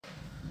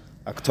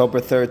October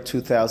 3rd,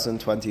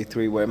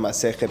 2023, we're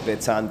Masechet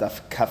Beitzah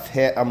Daf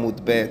Kafhe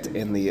Amud Bet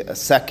in the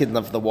second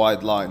of the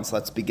wide lines.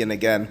 Let's begin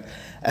again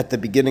at the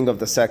beginning of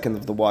the second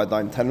of the wide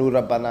line. Tanu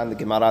Rabbanan, the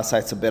Gemara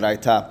cites a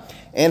Beraita.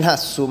 En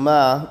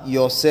hasuma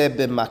yoseh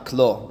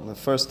b'maklo. The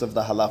first of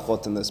the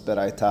halachot in this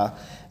Beraita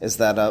is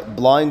that a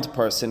blind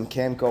person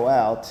can't go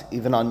out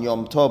even on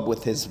Yom Tov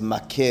with his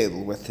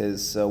makel, with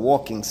his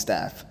walking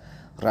staff.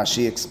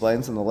 Rashi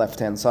explains on the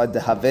left-hand side,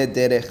 Dehaveh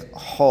derech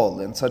hol.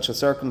 In such a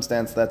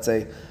circumstance, that's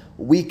a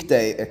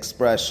weekday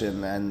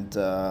expression and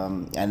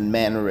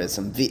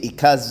mannerism.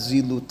 V'ikaz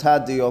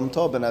ziluta de Yom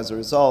Tov, and as a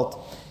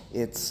result,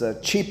 it's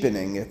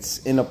cheapening,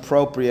 it's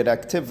inappropriate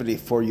activity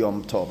for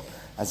Yom Tov.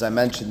 As I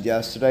mentioned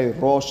yesterday,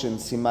 Rosh in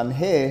Siman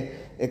He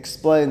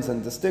explains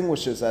and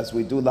distinguishes, as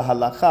we do the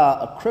halacha,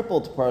 a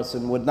crippled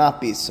person would not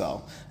be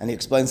so. And he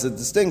explains the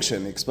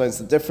distinction. He explains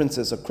the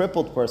differences. A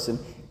crippled person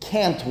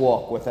can't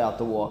walk without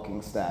the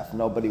walking staff.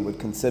 Nobody would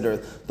consider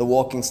the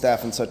walking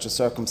staff in such a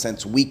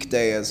circumstance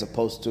weekday as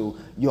opposed to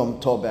Yom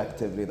Tov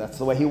activity. That's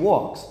the way he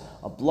walks.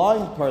 A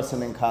blind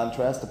person, in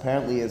contrast,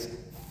 apparently is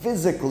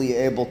physically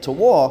able to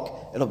walk.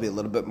 It'll be a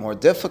little bit more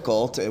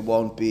difficult. It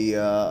won't be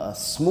a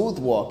smooth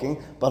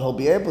walking, but he'll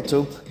be able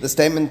to. The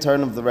statement in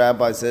turn of the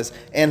rabbis is,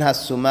 En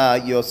hasuma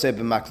yoseh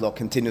b'maklo,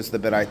 continues the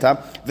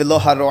beraita, v'lo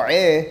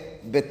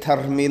haro'eh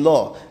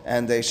b'tarmilo,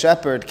 and a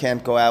shepherd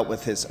can't go out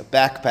with his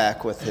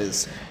backpack, with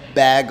his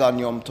bag on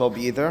Yom Tov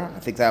either. I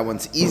think that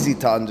one's easy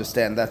to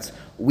understand. That's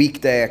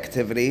weekday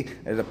activity.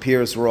 It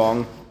appears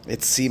wrong.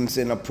 It seems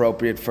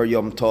inappropriate for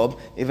Yom Tov,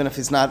 even if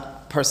he's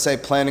not per se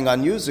planning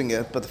on using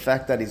it, but the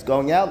fact that he's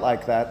going out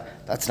like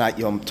that, that's not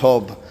Yom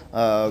Tov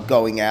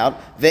going out.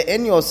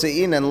 Ve'en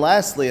yosein, and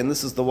lastly, and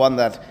this is the one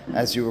that,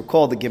 as you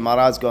recall, the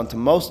Gemara is going to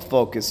most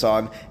focus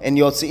on, en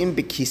yosein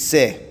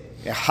b'kiseh,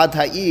 ehad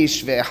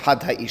ha'ish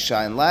ve'ehad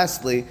ha'isha, and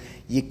lastly,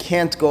 you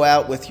can't go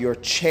out with your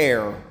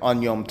chair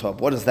on Yom Tov.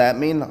 What does that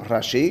mean?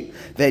 Rashi,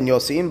 ve'en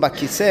yosein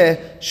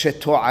b'kiseh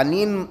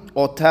sheto'anin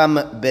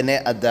otam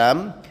b'nei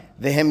adam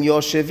ve'hem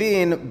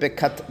yoshevin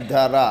b'kat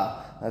dara.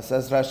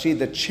 Says Rashi,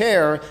 the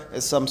chair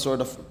is some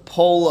sort of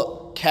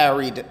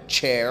pole-carried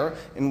chair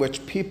in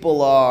which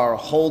people are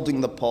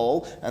holding the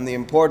pole and the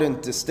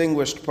important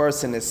distinguished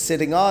person is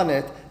sitting on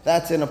it.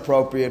 That's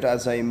inappropriate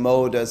as a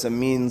mode, as a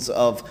means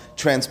of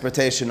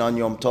transportation on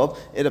Yom Tov.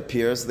 It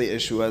appears the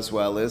issue as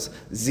well is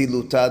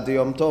ziluta de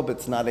Yom Tov.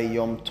 It's not a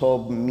Yom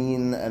Tov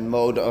mean and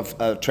mode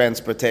of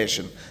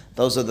transportation.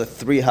 Those are the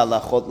three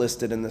halachot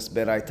listed in this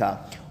beraita.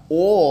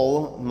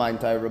 All,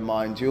 might I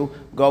remind you,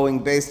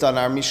 going based on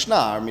our Mishnah.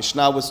 Our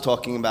Mishnah was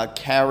talking about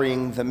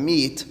carrying the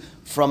meat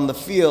from the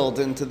field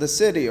into the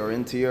city or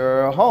into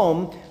your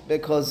home,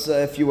 because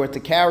if you were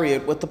to carry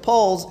it with the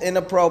poles,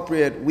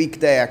 inappropriate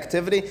weekday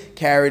activity,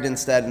 carried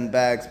instead in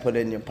bags, put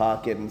in your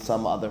pocket in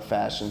some other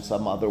fashion,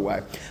 some other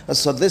way.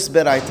 So this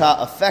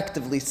beraita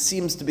effectively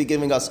seems to be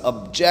giving us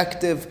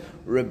objective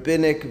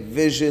rabbinic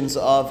visions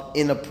of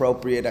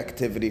inappropriate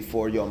activity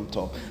for Yom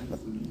Tov.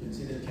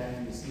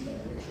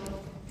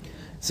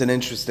 It's an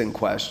interesting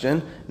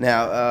question.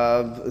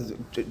 Now,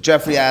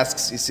 Jeffrey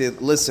asks, you see,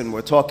 listen,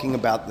 we're talking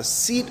about the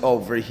seat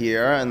over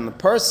here and the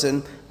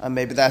person,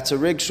 maybe that's a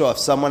rickshaw. If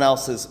someone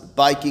else is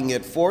biking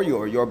it for you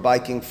or you're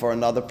biking for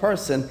another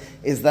person,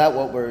 is that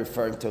what we're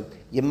referring to?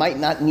 You might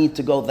not need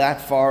to go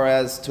that far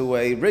as to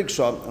a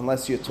rickshaw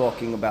unless you're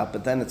talking about,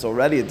 but then it's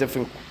already a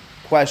different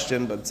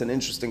question, but it's an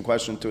interesting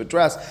question to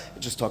address.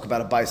 You just talk about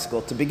a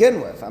bicycle to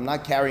begin with. I'm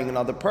not carrying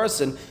another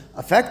person.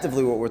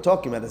 Effectively, what we're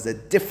talking about is a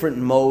different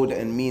mode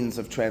and means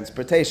of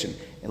transportation.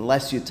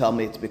 Unless you tell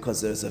me it's because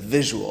there's a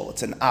visual,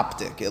 it's an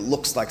optic, it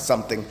looks like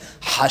something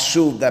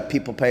hashuv that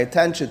people pay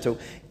attention to.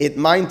 It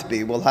might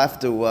be. We'll have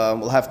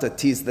to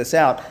tease this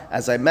out.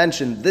 As I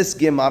mentioned, this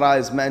Gemara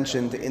is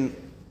mentioned in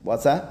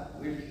what's that?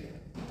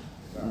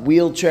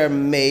 Wheelchair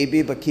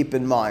maybe, but keep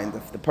in mind,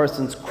 if the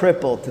person's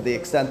crippled to the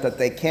extent that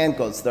they can't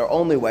go, it's their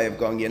only way of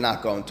going, you're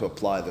not going to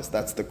apply this.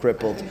 That's the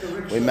crippled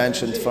we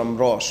mentioned from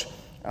Rosh.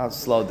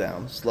 Slow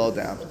down.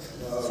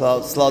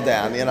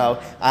 You know,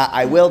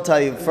 I will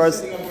tell you,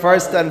 first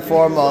and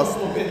foremost,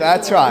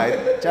 that's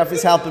right.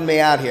 Jeffrey's helping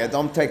me out here.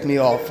 Don't take me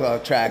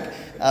off track.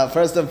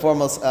 First and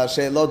foremost,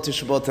 Sheilot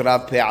Tishubot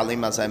Rav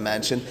Pe'alim, as I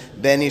mentioned,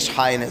 Ben Ish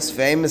Chai in his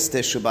famous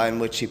Tishubah in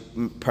which he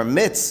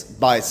permits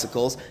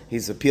bicycles.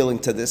 He's appealing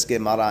to this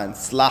Gemara and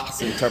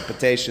Slach's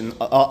interpretation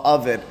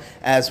of it,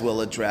 as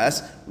we'll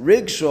address.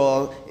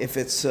 Rickshaw, if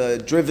it's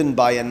driven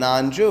by a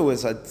non-Jew,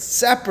 is a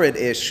separate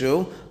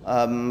issue.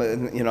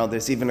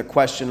 There's even a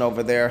question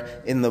over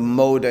there in the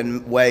mode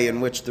and way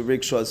in which the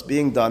rickshaw is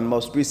being done.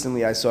 Most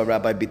recently, I saw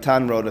Rabbi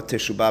Bitan wrote a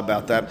teshubah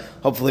about that.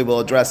 Hopefully,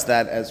 we'll address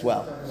that as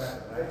well.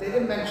 They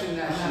didn't mention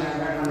that.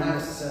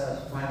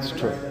 It's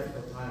true. I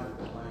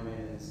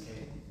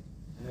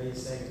know you're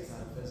saying it's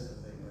not a physical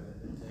thing, but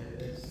to him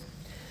it is.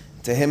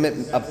 To him,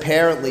 it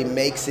apparently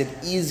makes it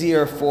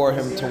easier for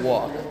him to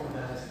walk.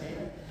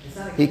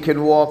 He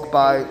can walk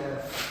by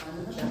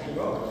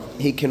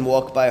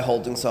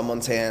holding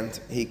someone's hand.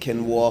 He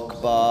can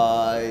walk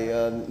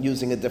by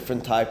using a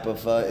different type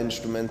of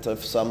instrument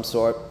of some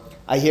sort.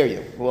 I hear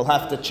you. We'll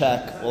have to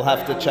check.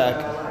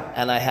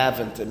 and I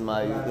haven't in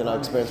my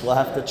experience. We'll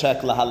have to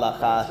check la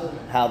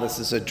halacha how this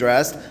is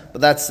addressed,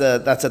 but that's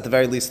at the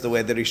very least the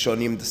way that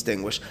Rishonim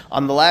distinguish.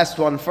 On the last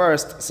one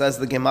first, says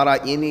the Gemara,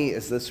 Ini,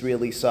 is this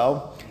really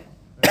so?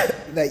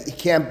 That you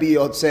can't be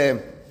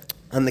Yotzeh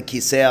on the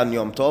Kiseh on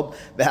Yom Tov.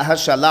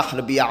 V'hashalach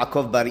Rabbi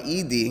Yaakov bar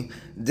Idi.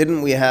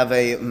 Didn't we have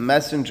a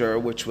messenger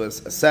which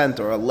was sent,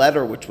 or a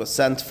letter which was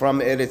sent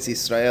from Eretz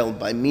Israel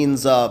by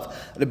means of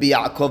Rabbi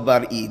Yaakov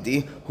bar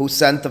Idi, who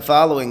sent the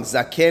following: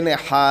 Zaken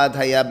echad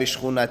haya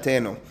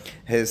b'shchunatenu.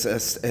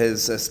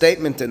 His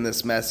statement in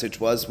this message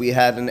was, we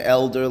had an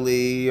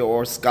elderly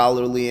or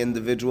scholarly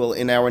individual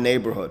in our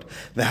neighborhood.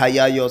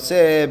 V'haya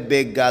yoseh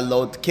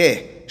begalot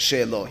ke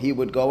shelo. He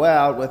would go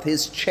out with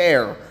his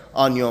chair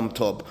on Yom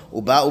Tov.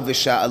 Uba'u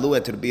v'sha'alu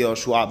et Rabbi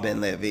Yoshua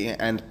ben Levi,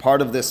 and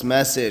part of this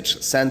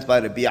message sent by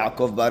Rabbi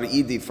Yaakov bar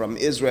Idi from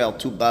Israel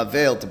to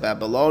Bavel, to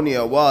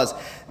Babylonia, was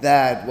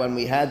that when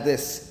we had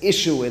this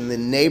issue in the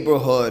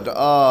neighborhood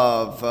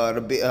of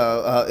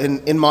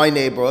in my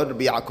neighborhood,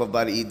 Rabbi Yaakov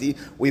bar Idi,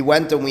 we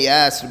went and we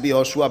asked Rabbi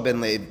Yoshua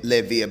ben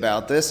Levi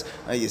about this.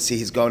 You see,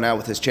 he's going out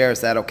with his chair. Is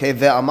that okay?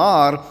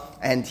 Ve'amar.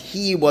 And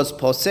he was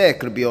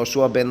posek, Rabbi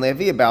Yoshua ben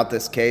Levi, about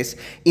this case.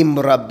 Im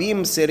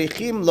rabim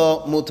serichim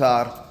lo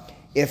mutar.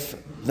 If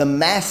the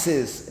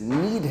masses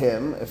need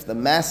him, if the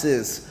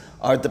masses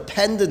are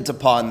dependent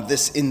upon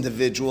this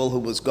individual who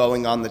was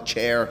going on the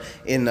chair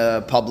in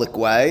a public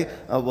way,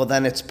 well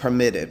then it's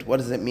permitted. What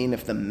does it mean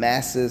if the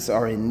masses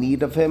are in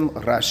need of him?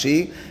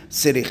 Rashi,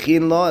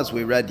 sirichin lo, as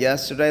we read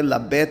yesterday,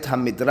 labet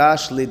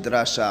hamidrash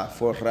lidrasha.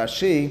 For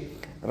Rashi,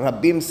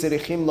 Rabim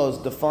Sirichim Lo is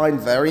defined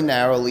very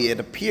narrowly. It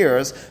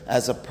appears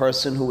as a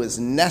person who is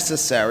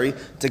necessary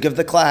to give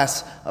the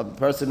class, a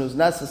person who's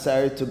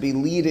necessary to be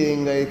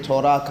leading a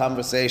Torah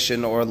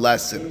conversation or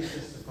lesson.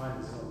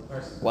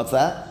 What's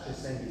that?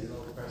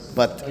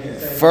 But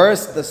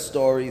first the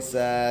story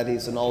said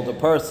he's an older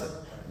person.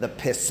 The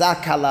Pesach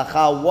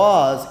Halacha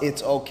was,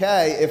 it's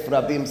okay if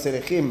Rabim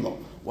Sirichim Lo.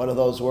 What do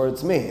those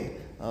words mean?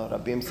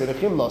 Rabim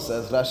Sirichim Lo,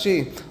 says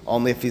Rashi,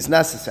 only if he's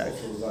necessary.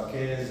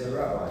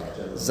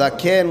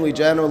 Zaken, we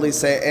generally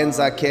say, En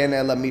Zaken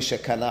ela misha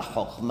kana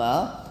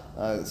chokhmah.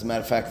 As a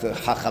matter of fact, the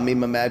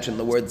Chachamim imagine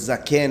the word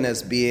Zaken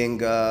as being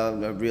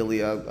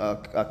really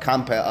a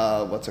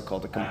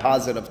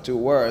composite of two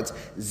words.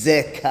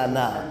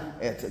 Zekana.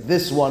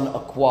 This one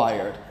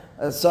acquired.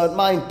 So it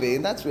might be,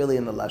 and that's really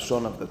in the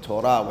Lashon of the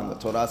Torah, when the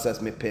Torah says,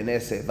 Mipene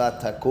sevat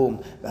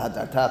takum,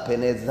 v'hadata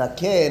pene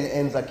zaken,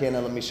 en zaken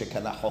ela misha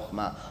kana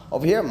chokhmah.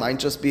 Over here, it might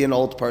just be an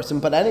old person,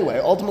 but anyway,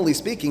 ultimately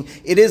speaking,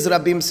 it is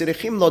Rabim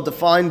Sirichim Lo,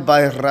 defined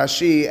by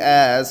Rashi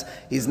as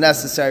he's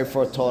necessary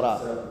for Torah.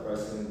 Is that a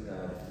person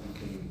that you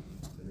can,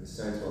 in a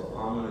sense, well,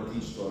 I'm going to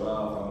teach Torah,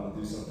 if I'm going to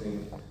do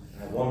something,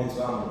 I have one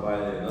mitzvah, I'm going to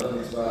violate another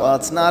mitzvah? Well,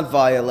 it's not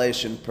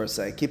violation per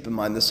se. Keep in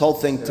mind, this whole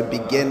thing to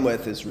begin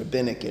with is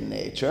rabbinic in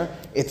nature.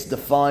 It's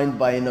defined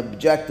by an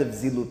objective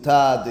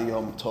zilutah de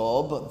Yom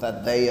Tov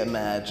that they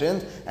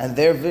imagined, and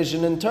their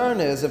vision in turn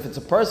is, if it's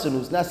a person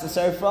who's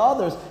necessary for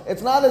others,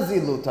 it's not a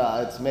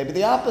zilutah, it's maybe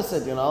the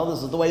opposite,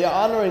 this is the way you're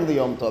honoring the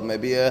Yom Tov.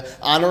 Maybe you're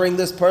honoring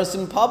this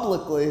person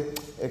publicly.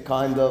 It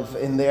kind of,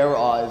 in their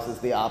eyes, is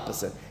the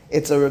opposite.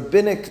 It's a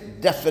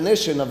rabbinic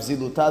definition of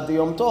zilutah de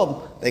Yom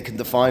Tov. They can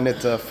define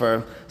it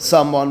for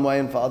some one way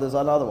and for others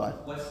another way.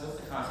 What's the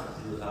concept of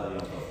zilutah de Yom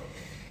Tov?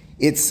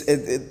 It's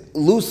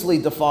loosely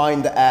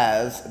defined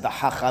as the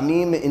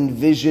Hachamim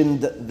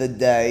envisioned the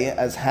day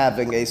as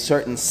having a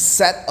certain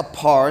set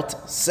apart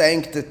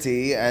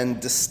sanctity and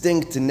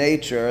distinct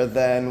nature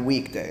than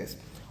weekdays.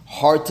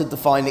 Hard to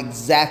define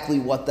exactly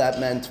what that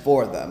meant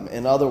for them.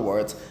 In other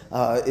words,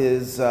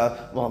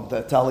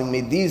 they're telling me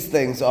these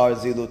things are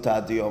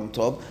zilutah de Yom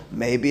Tov.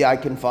 Maybe I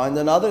can find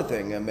another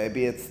thing, and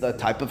maybe it's the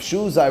type of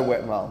shoes I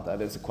wear. Well,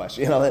 that is a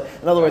question. In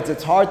other words,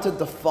 it's hard to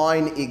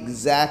define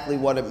exactly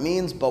what it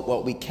means, but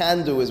what we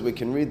can do is we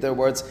can read their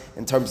words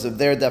in terms of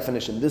their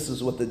definition. This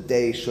is what the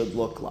day should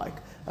look like.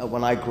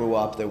 When I grew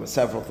up, there were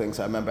several things.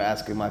 I remember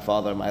asking my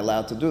father, am I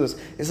allowed to do this?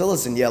 He said,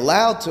 listen, you're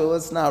allowed to.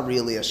 It's not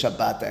really a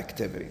Shabbat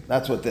activity.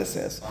 That's what this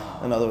is.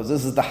 In other words,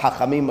 this is the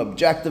Hachamim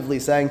objectively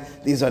saying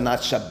these are not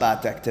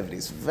Shabbat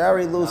activities.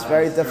 Very loose,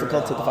 very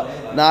difficult to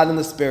define. Not in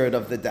the spirit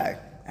of the day.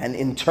 And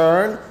in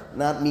turn,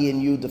 not me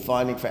and you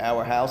defining for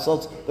our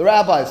households, the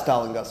rabbi is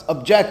telling us,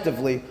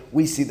 objectively,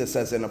 we see this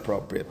as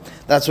inappropriate.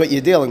 That's what you're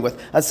dealing with.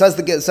 It says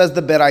the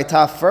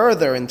Beraita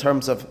further in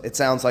terms of, it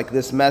sounds like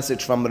this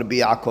message from Rabbi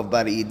Yaakov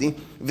bar Idi,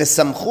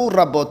 V'samchu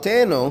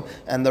rabotenu,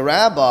 and the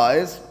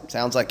rabbis,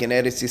 sounds like in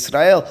Eretz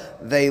Israel,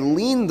 they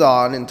leaned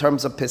on, in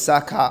terms of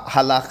Pesach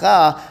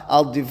halacha,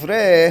 al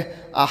divrei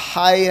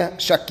ahai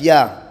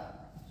shakya.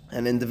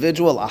 An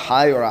individual,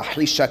 Ahai or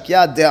Ahi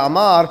Shakya de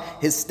Amar,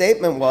 his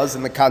statement was,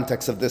 in the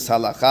context of this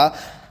halakha,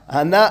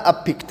 Hana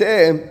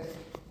apikte,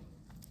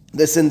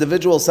 this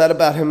individual said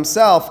about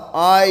himself,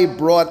 I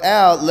brought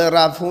out le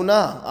Rav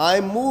Huna.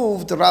 I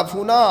moved Rav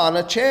Huna on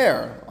a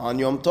chair, on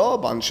Yom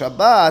Tov, on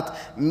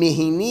Shabbat,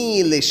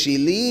 mihini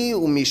leshili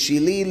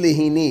umishili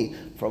lihini.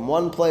 from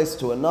one place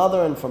to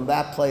another and from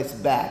that place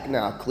back.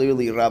 Now,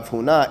 clearly Rav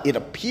Huna, it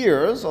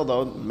appears,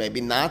 although maybe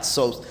not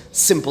so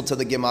simple to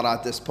the Gemara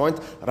at this point,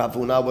 Rav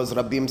Huna was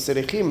Rabim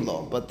Sirichim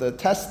Lo. But the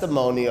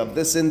testimony of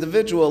this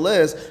individual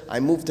is, I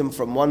moved him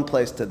from one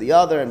place to the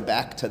other and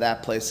back to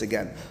that place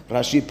again.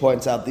 Rashi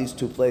points out these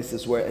two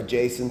places were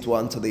adjacent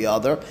one to the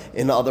other.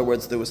 In other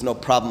words, there was no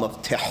problem of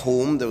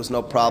tehum, there was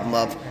no problem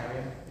of...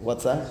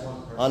 What's that?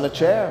 On a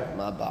chair.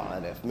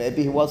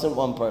 Maybe he wasn't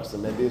one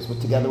person. Maybe he was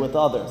together with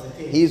others.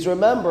 He's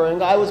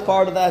remembering, I was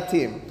part of that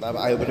team.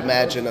 I would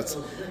imagine it's...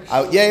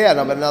 but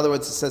in other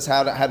words, it says,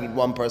 how did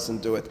one person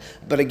do it?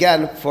 But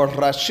again, for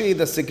Rashi,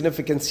 the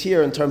significance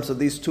here in terms of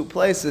these two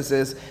places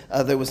is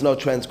there was no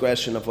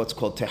transgression of what's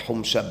called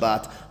Tehum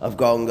Shabbat, of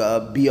going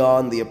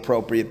beyond the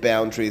appropriate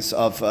boundaries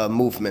of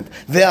movement.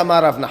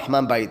 Ve'amar Rav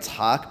Nachman bar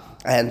Yitzhak.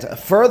 And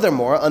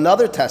furthermore,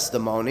 another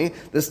testimony,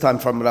 this time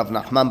from Rav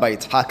Nachman bar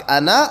Yitzhak,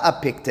 Ana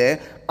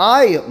apikte,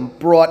 I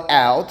brought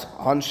out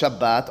on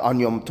Shabbat,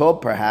 on Yom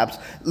Tov perhaps,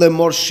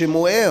 lemor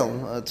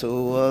Shemuel,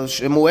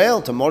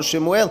 to Mor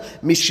Shemuel,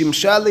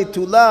 mishimsha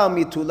litula,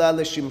 mitula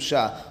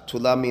leshimsha.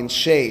 Tula means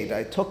shade.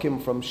 I took him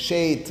from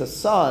shade to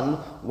sun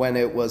when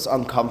it was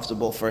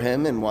uncomfortable for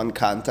him in one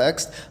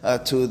context,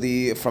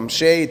 from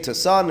shade to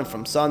sun and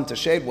from sun to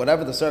shade,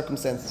 whatever the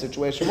circumstance, the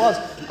situation was.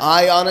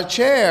 I, on a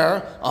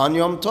chair, on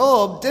Yom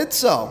Tov, did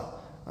so.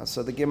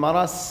 So the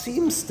Gemara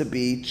seems to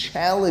be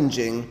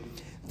challenging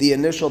the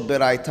initial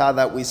beraita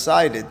that we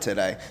cited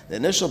today. The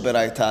initial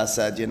beraita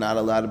said you're not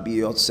allowed to be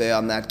yotzei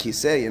on that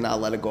kiseh, you're not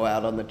allowed to go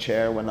out on the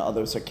chair when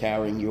others are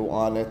carrying you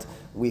on it.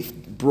 We've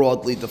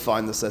broadly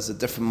defined this as the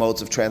different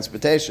modes of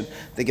transportation.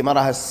 The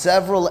Gemara has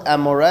several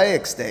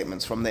Amoraic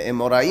statements from the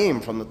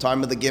Emoraim, from the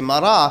time of the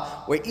Gemara,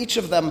 where each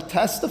of them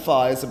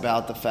testifies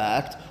about the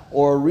fact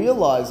or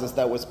realizes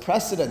that was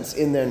precedence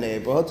in their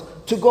neighborhoods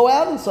to go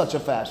out in such a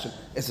fashion.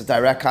 It's a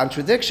direct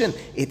contradiction.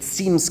 It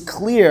seems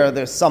clear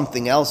there's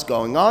something else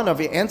going on. If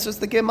he answers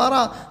the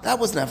Gemara, that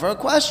was never a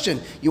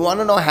question. You want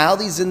to know how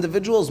these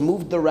individuals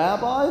moved the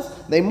rabbis?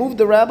 They moved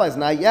the rabbis,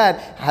 not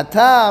yet.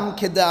 Hatam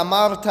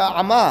kedamar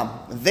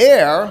ta'amam.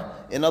 There,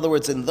 in other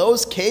words, in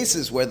those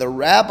cases where the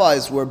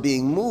rabbis were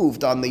being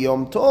moved on the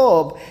Yom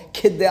Tov,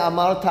 kidde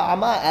amar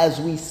ta'ama, as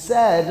we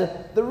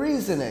said, the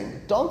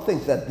reasoning. Don't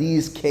think that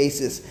these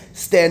cases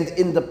stand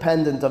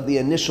independent of the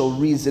initial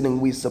reasoning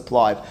we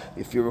supplied.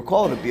 If you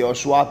recall, Rabbi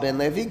Yoshua ben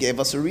Levi gave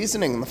us a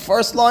reasoning in the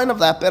first line of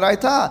that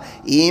beraita.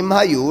 Im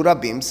hayu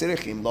rabim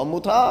sirichim lo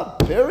mutar.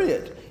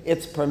 Period.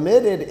 It's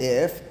permitted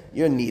if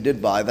you're needed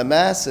by the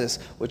masses,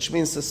 which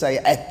means to say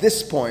at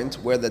this point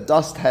where the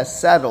dust has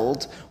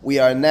settled, we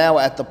are now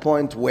at the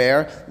point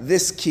where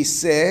this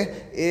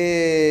kiseh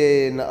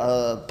in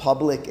a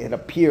public, it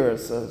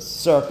appears, a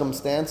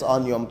circumstance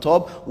on Yom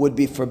Tov would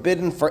be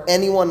forbidden for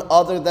anyone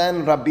other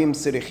than Rabim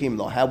Sirichim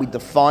Lo. How are we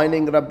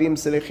defining Rabim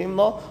Sirichim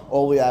Lo?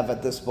 All we have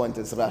at this point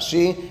is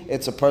Rashi.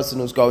 It's a person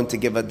who's going to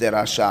give a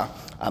derasha.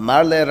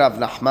 Amar le Rav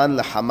Nachman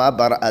le Hama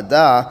bar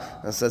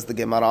Ada, says the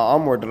Gemara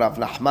onward, Rav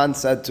Nachman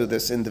said to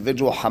this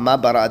individual Hama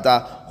bar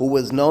Ada, who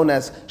was known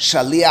as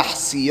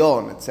Shaliach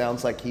Sion. It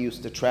sounds like he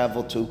used to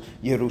travel to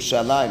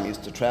Yerushalayim, he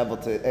used to travel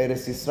to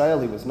Eretz Yisrael,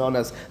 he was known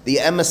as the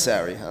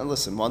emissary.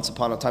 Listen, once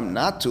upon a time,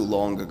 not too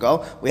long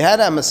ago, we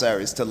had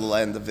emissaries to the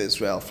land of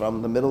Israel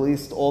from the Middle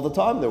East all the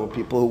time. There were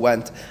people who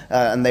went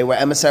and they were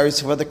emissaries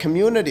for the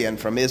community and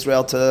from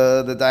Israel to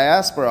the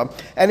diaspora.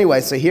 Anyway,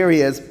 so here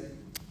he is,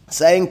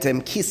 saying to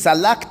him, Ki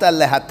salakta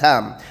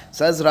lehatam,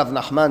 says Rav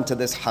Nachman to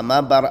this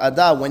Hama bar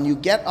Ada, when you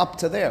get up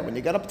to there, when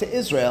you get up to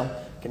Israel,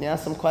 can you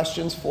ask some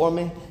questions for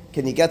me?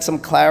 Can you get some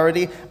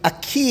clarity?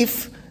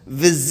 Akif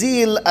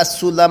vizil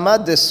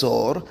asulama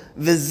desor,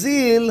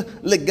 vizil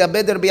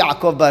legabed Rabbi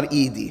Yaakov bar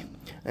Idi.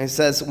 And he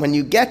says, when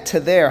you get to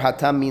there,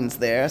 hatam means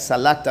there,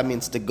 salakta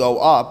means to go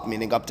up,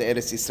 meaning up to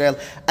Eretz Yisrael.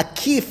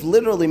 Akif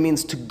literally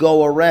means to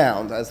go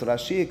around. As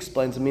Rashi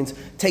explains, it means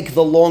take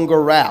the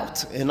longer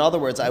route. In other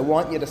words, I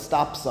want you to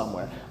stop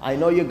somewhere. I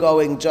know you're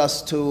going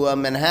just to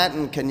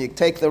Manhattan. Can you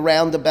take the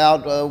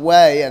roundabout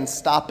way and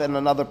stop in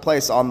another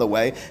place on the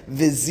way?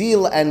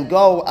 Vizil and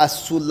go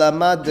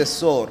asulama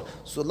desor.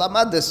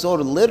 Sulama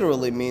desor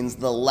literally means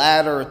the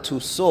ladder to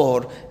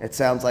Sor. It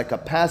sounds like a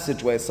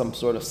passageway, some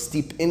sort of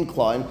steep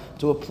incline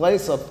to a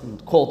place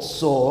called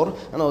Sor.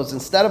 In other words,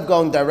 instead of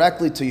going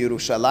directly to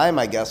Yerushalayim,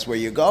 I guess, where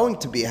you're going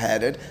to be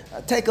headed,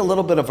 take a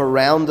little bit of a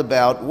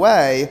roundabout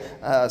way,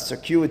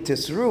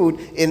 circuitous route,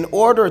 in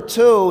order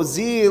to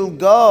Zil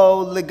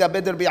go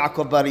legabed Rabbi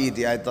Yaakov bar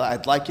Idi.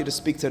 I'd like you to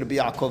speak to Rabbi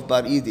Yaakov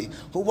bar Idi.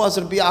 Who was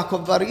Rabbi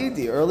Yaakov bar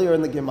Idi? Earlier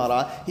in the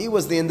Gemara, he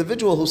was the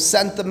individual who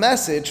sent the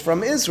message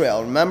from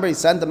Israel. Remember, he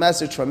sent the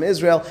message from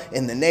Israel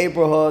in the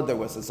neighborhood. There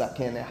was a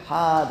Zaken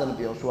Ehad, and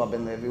Rabbi Yoshua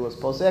ben Levi was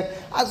posek.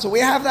 So we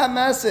have that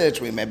message.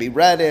 We maybe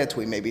read it.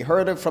 We maybe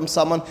heard it from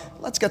someone.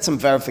 Let's get some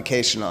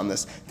verification on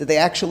this. Did they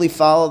actually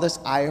follow this?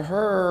 I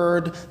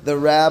heard the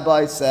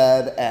rabbi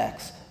said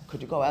X.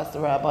 Could you go ask the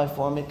rabbi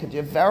for me? Could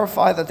you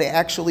verify that they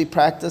actually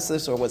practice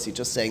this, or was he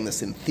just saying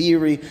this in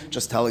theory,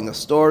 just telling a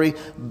story?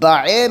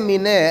 Ba'e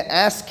mineh,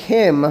 ask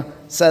him,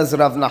 says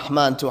Rav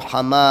Nachman to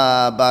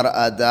Hama bar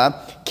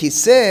Ada,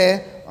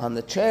 kiseh, on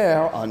the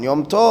chair on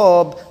Yom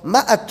Tov,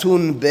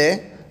 ma'atun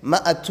be.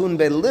 Ma'atun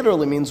be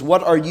literally means,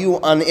 what are you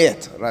on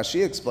it?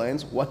 Rashi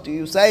explains, what do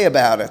you say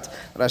about it?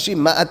 Rashi,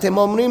 ma'atem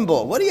omrim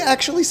bo. What do you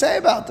actually say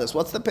about this?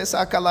 What's the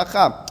Pesach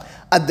halacha?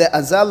 Ad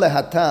azal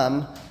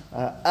lehatam,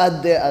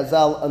 ad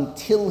azal,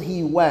 until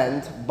he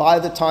went, by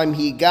the time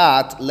he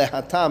got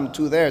lehatam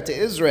to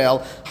Israel,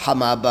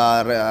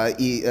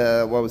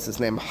 Hamabar, what was his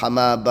name?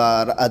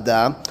 Hamabar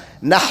Adam.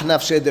 Nahnaf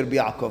Sheder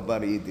B'Yakov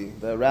Baridi.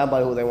 The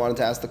rabbi who they wanted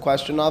to ask the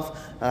question of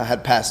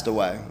had passed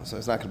away. So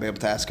he's not going to be able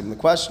to ask him the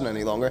question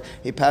any longer.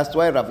 He passed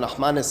away. Rav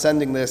Nachman is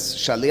sending this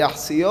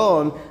Shaliach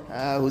Sion.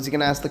 Who's he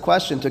going to ask the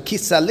question to?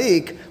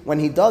 Kisalik, when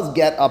he does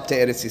get up to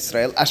Eretz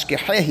Yisrael,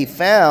 Ashkeheh, he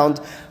found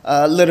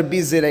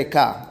Rabbi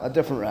Zireka, a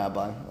different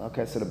rabbi.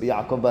 Okay, so Rabbi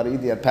Yaakov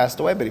Baridi had passed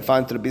away, but he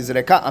finds Rabbi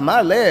Zireka.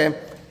 Amar le,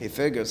 he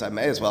figures, I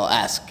may as well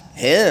ask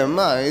him.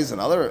 He's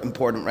another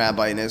important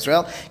rabbi in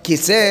Israel.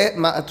 Kiseh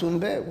ma'atun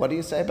be. What do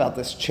you say about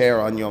this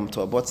chair on Yom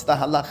Tov? What's the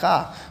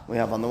halacha? We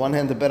have on the one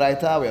hand the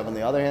beraita, we have on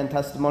the other hand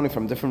testimony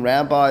from different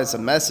rabbis, a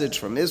message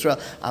from Israel.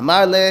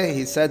 Amar le,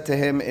 he said to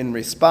him in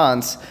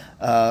response,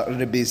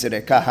 Rabbi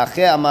Zireka,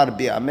 Hache amar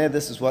Rabbi Ameh,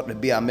 this is what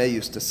Rabbi Ameh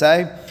used to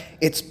say.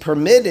 It's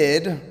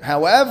permitted,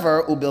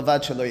 however,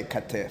 ubilvad shelo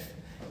yikatif.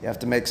 You have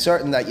to make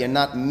certain that you're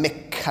not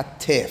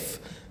mikatif.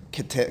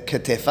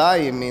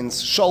 Ketefai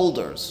means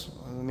shoulders.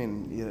 I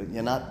mean,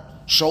 you're not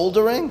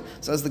shouldering?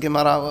 Says the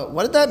Gemara,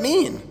 what did that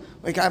mean?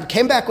 Like, I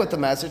came back with the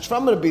message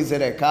from Rabbi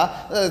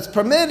Zireka, it's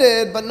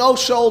permitted, but no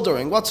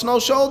shouldering. What's no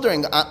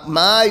shouldering?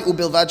 My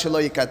ubilvad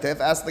shelo yikatef,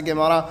 asked the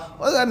Gemara,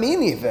 what does that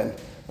mean even?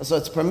 So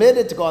it's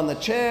permitted to go on the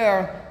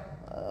chair.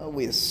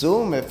 We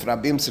assume if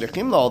Rabim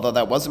Srichim, although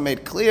that wasn't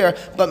made clear,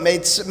 but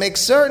make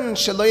certain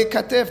shelo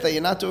yikatif, that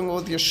you're not doing it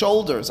with your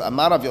shoulders.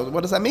 Amar Rav Yosef,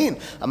 what does that mean?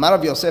 Amar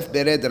Rav Yosef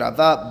bered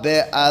Rava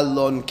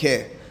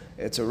be'alonke.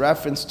 It's a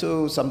reference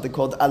to something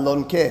called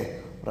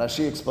alonke.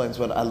 Rashi explains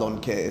what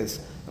alonke is.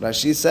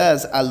 Rashi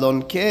says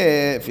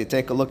alonke. If you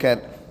take a look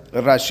at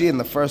Rashi in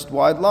the first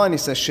wide line, he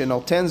says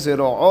shenoten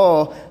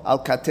zero'o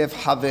al katef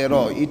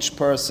havero. Each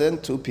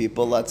person, two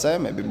people, let's say,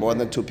 maybe more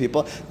than two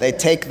people, they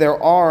take their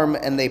arm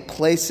and they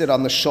place it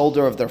on the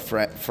shoulder of their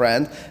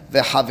friend.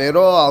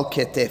 Vehavero al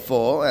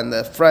ketefo, and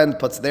the friend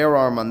puts their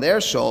arm on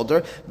their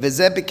shoulder.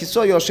 Veze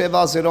bekiso yoshev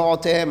al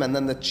zero'otehem, and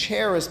then the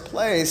chair is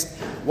placed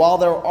while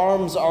their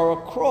arms are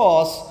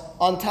across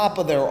on top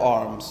of their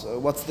arms.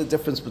 What's the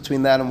difference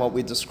between that and what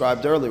we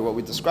described earlier? What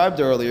we described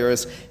earlier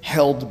is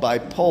held by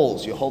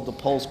poles. You hold the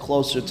poles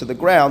closer to the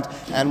ground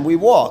and we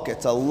walk.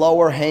 It's a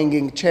lower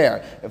hanging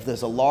chair. If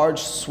there's a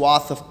large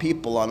swath of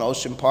people on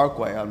Ocean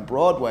Parkway, on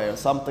Broadway or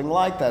something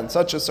like that, in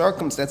such a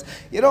circumstance,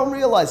 you don't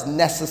realize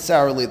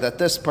necessarily that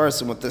this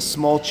person with this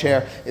small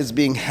chair is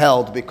being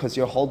held because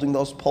you're holding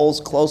those poles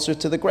closer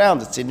to the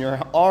ground. It's in your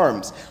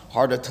arms.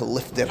 Harder to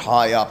lift it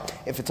high up.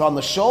 If it's on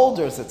the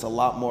shoulders, it's a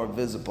lot more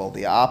visible.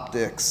 The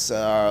optics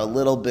are a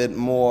little bit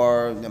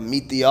more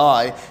meet the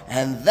eye,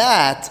 and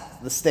that,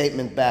 the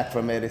statement back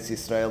from Eretz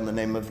Yisrael in the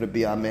name of Rabbi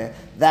Ameh,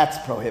 that's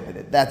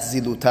prohibited. That's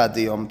ziluta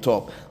di Yom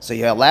Tov. So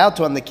you're allowed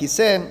to on the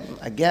kiseh,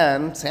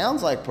 again,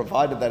 sounds like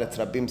provided that it's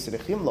Rabim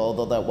Sirichim lo,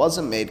 although that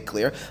wasn't made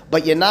clear,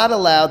 but you're not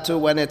allowed to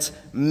when it's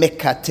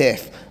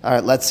mikatef. All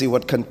right, let's see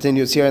what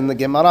continues here in the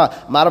Gemara.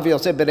 Marav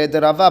Yosef bered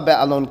Rava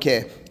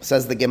be'alonke.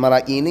 Says the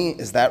Gemara, Ini,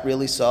 is that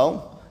really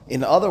so?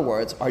 In other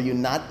words, are you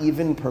not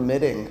even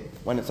permitting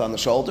when it's on the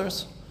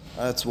shoulders?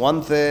 That's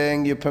one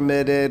thing you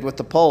permitted with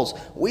the poles.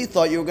 We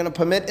thought you were going to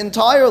permit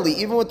entirely,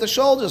 even with the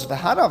shoulders.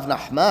 V'ha Rav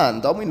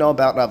Nachman, don't we know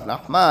about Rav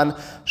Nachman?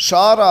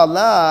 Shara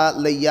la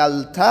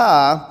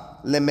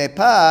leyalta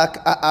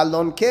lemepak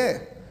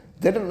alonke.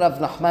 Didn't Rav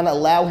Nachman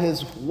allow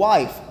his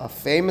wife, a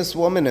famous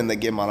woman in the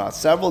Gemara,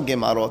 several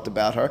Gemarot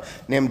about her,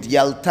 named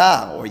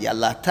Yalta or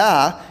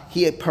Yalata,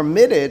 he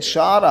permitted,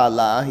 Shara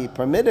la, he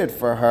permitted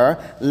for her,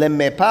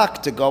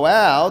 lemepak, to go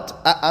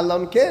out,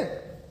 alonke,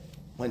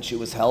 when she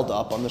was held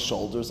up on the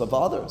shoulders of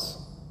others.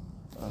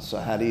 So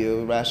how do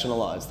you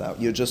rationalize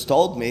that? You just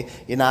told me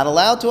you're not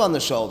allowed to on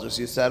the shoulders.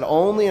 You said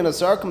only in a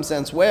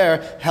circumstance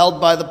where held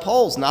by the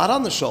poles, not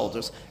on the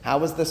shoulders.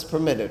 How is this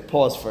permitted?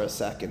 Pause for a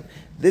second.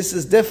 This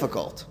is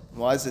difficult.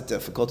 Why is it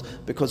difficult?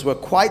 Because we're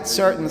quite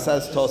certain,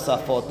 says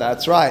Tosafot,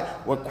 that's right,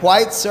 we're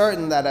quite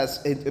certain that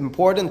as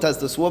important as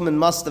this woman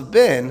must have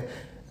been,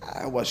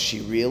 was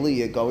she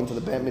really going to the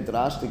Beit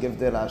Midrash to give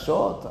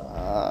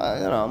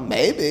dirashot?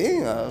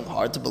 Maybe.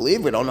 Hard to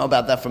believe. We don't know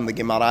about that from the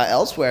Gemara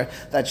elsewhere,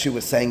 that she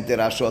was saying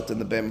dirashot in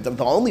the Beit Midrash.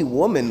 The only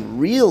woman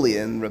really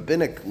in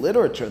rabbinic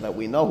literature that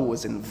we know who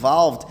was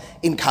involved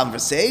in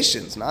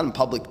conversations, not in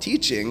public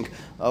teaching,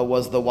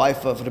 was the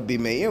wife of Rabbi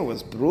Meir,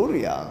 was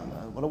Bruria.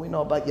 What do we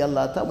know about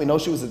Yalata? We know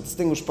she was a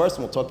distinguished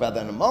person. We'll talk about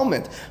that in a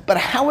moment. But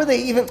how are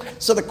they even...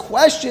 So the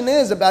question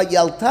is about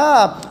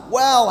Yalta.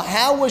 Well,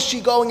 how was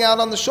she going out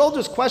on the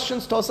shoulders?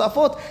 Questions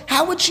Tosafot.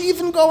 How would she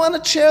even go on a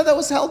chair that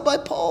was held by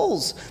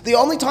poles? The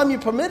only time you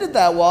permitted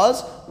that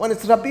was when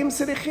it's Rabim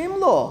Sirichim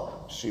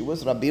lo. She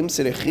was Rabim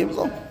Sirichim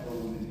lo.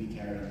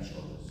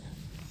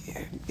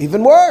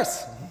 Even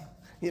worse.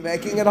 You're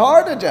making it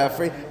harder,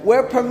 Jeffrey.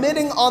 We're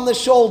permitting on the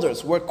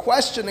shoulders. We're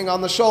questioning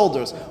on the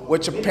shoulders,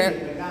 which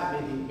apparently.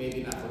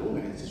 Maybe not the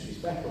woman. It's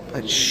disrespectful.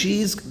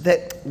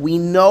 But we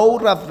know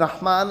Rav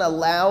Nachman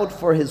allowed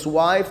for his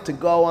wife to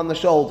go on the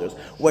shoulders.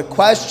 We're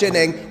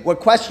questioning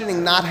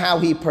not how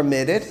he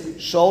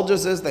permitted.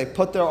 Shoulders is they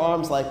put their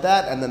arms like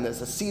that, and then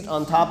there's a seat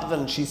on top of it,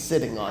 and she's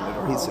sitting on it,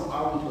 or he's sitting.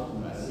 Are we talking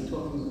about? Are we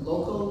talking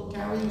local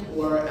carrying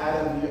or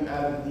out of the?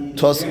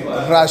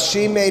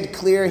 Rashi made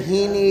clear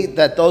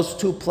that those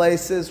two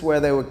places where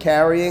they were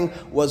carrying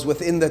was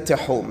within the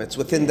tehum. It's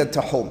within the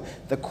tehum.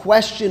 The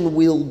question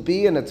will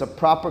be, and it's a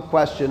proper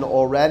question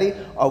already,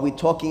 are we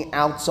talking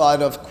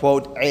outside of,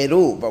 quote,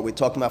 eruv? Are we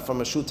talking about from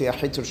Reshut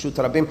Yachid to Reshut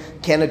Rabim?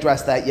 Can't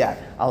address that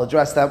yet. I'll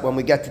address that when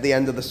we get to the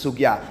end of the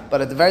sugya.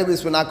 But at the very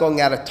least, we're not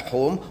going out of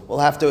tehum. We'll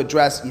have to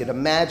address, you'd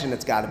imagine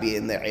it's got to be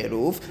in the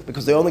eruv,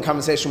 because the only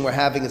conversation we're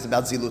having is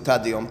about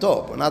zilutah de yom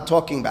tov. We're not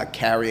talking about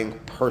carrying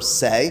per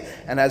se,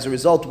 and as a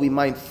result, we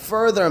might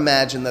further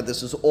imagine that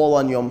this is all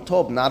on Yom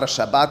Tov, not a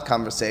Shabbat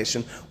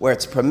conversation where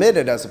it's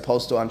permitted as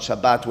opposed to on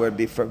Shabbat where it'd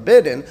be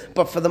forbidden.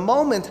 But for the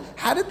moment,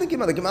 how did the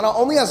Gemara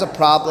only has a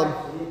problem?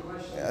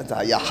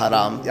 Ya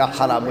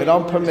haram. We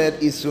don't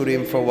permit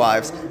isurim for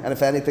wives, and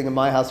if anything, in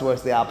my house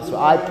works the opposite.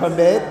 I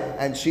permit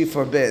and she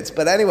forbids.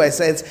 But anyway,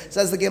 says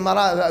the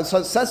Gemara.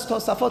 So says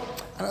Tosafot.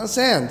 I don't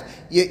understand.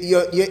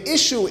 Your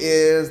issue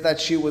is that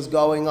she was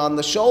going on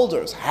the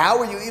shoulders. How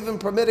are you even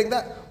permitting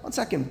that? 1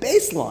 second.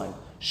 Baseline.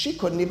 She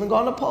couldn't even go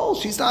on a pole.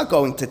 She's not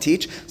going to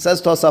teach.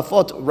 Says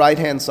Tosafot,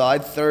 right-hand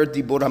side, third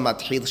dibur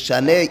hamathil,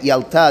 shaneh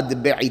yalta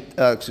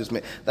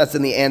debe'it, that's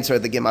in the answer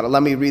of the Gemara.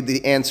 Let me read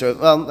the answer.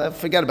 Well,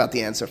 forget about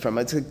the answer from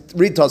it.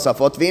 Read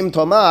Tosafot. V'im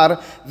tomar,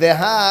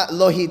 veha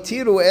lo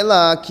hitiru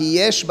ela ki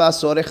yesh ba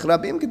sorech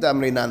rabim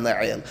kedamrinan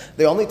le'el.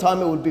 The only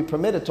time it would be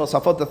permitted,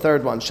 Tosafot, the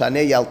third one,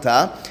 shaneh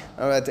yalta,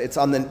 it's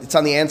on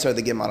the answer of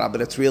the Gemara,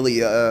 but it's really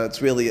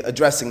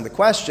addressing the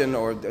question,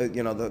 or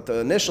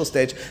the initial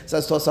stage. It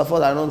says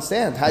Tosafot, I don't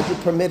understand. How'd you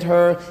permit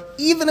her,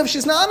 even if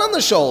she's not on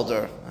the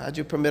shoulder? How'd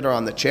you permit her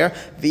on the chair?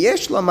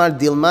 V'yesh lamar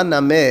dilma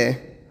nameh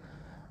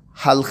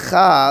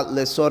halcha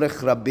lesorech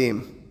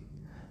rabim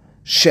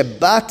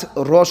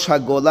shebat rosh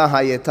hagola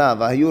hayeta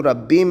v'hayu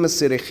rabim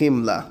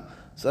sirichim la.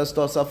 Says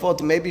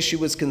Tosafot, maybe she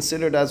was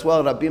considered as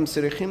well rabim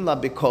sirichim la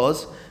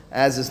because,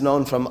 as is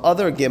known from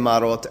other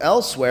Gemarot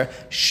elsewhere,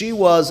 she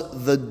was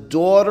the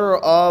daughter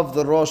of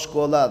the Rosh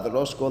Gola. The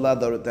Rosh Gola,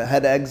 the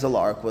head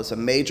exilarch, was a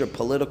major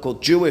political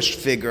Jewish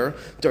figure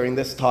during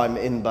this time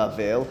in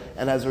Bavel,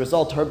 and as a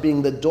result, her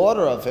being the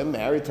daughter of him,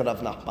 married to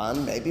Rav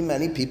Nachman, maybe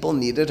many people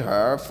needed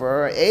her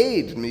for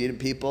aid,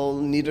 people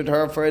needed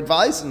her for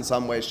advice in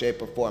some way,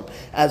 shape, or form.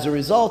 As a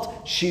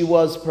result, she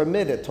was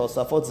permitted.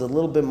 Tosafot is a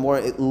little bit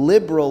more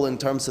liberal in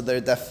terms of their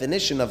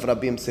definition of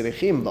Rabim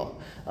Sirichim, though.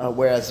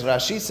 Whereas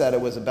Rashi said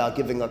it was about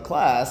giving a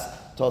class,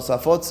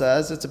 Tosafot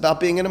says it's about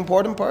being an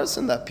important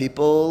person that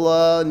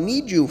people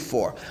need you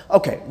for.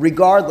 Okay,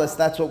 regardless,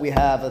 that's what we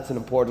have. That's an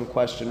important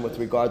question with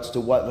regards to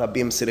what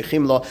Rabim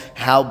Sirichim Lo,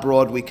 how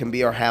broad we can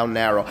be or how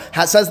narrow.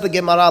 Says the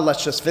Gemara,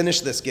 let's just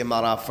finish this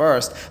Gemara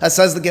first.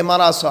 Says the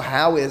Gemara, so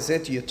how is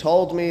it? You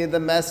told me the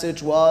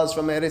message was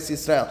from Eretz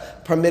Yisrael,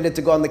 permitted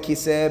to go on the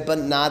kiseh, but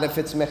not if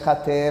it's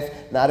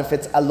mechatef, not if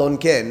it's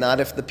alonke,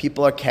 not if the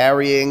people are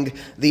carrying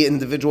the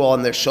individual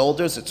on their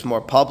shoulders. It's more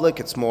public,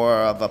 it's more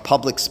of a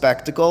public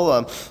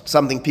spectacle.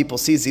 Something people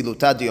see,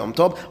 zilutah de yom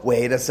tov.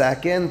 Wait a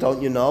second,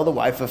 don't you know the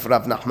wife of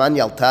Rav Nachman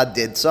Yalta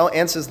did so?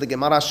 Answers the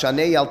Gemara,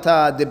 shaneh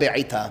Yalta de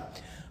be'ita.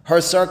 Her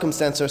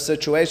circumstance, her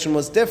situation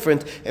was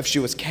different. If she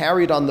was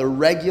carried on the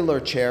regular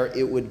chair,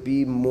 it would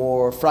be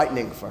more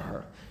frightening for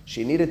her.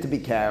 She needed to be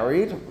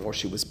carried, or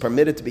she was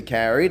permitted to be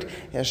carried,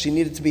 and she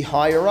needed to be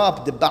higher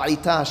up. The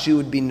ba'ita, she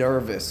would be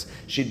nervous.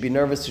 She'd be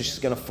nervous that she's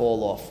going to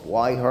fall off.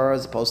 Why her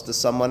as opposed to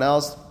someone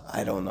else?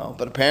 I don't know.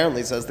 But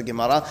apparently, says the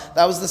Gemara,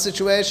 that was the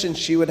situation.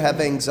 She would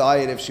have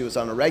anxiety if she was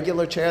on a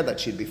regular chair, that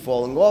she'd be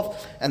falling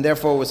off, and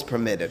therefore was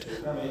permitted.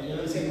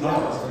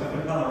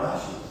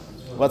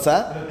 What's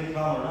that?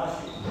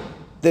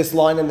 This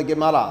line in the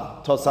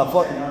Gemara,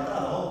 Tosafot.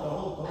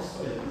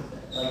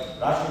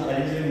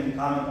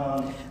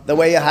 The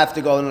way you have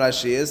to go in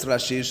Rashi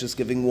is just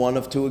giving one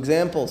of two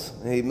examples.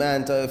 He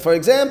meant, for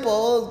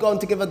example, going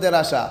to give a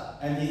derasha.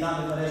 And he's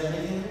not going to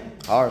anything?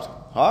 Hard.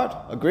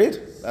 Agreed.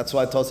 That's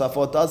why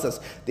Tosafot does this.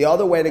 The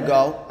other way to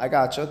go, I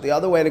gotcha. The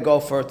other way to go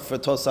for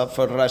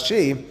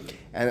Rashi,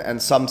 and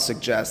some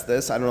suggest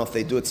this. I don't know if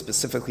they do it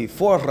specifically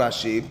for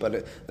Rashi,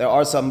 but there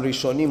are some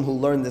Rishonim who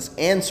learn this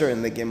answer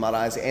in the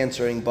Gemara as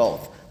answering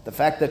both. The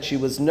fact that she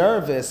was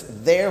nervous,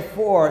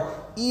 therefore,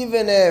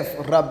 even if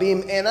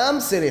Rabim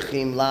enam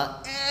sirichim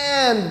la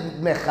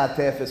and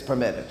mechatef is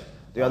permitted.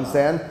 Do you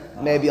understand?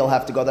 Maybe you'll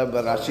have to go there with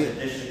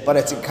Rashi. But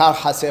it's ikar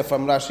haseh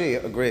from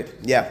Rashi. Agreed.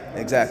 Yeah,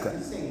 exactly.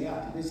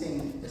 You're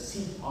saying the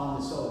seat on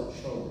the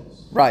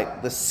shoulders.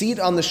 Right. The seat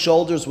on the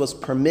shoulders was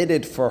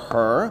permitted for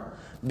her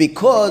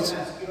because...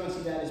 You don't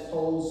see that as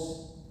poles?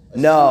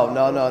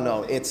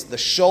 No. It's the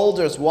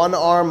shoulders, one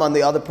arm on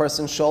the other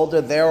person's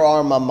shoulder, their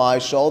arm on my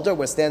shoulder.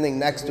 We're standing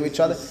next to each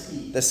other.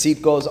 The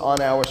seat goes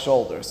on our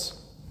shoulders.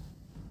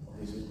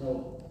 Okay, so there's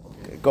no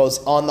It goes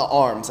on the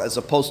arms as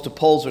opposed to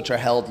poles which are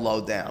held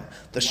low down.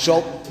 The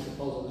shoulder,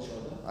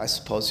 I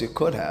suppose you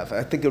could have.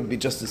 I think it would be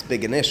just as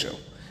big an issue.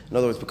 In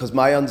other words, because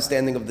my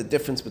understanding of the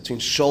difference between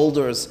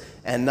shoulders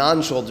and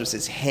non-shoulders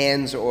is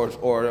hands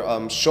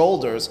or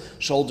shoulders.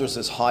 Shoulders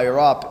is higher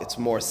up; it's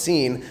more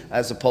seen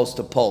as opposed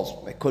to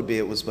poles. It could be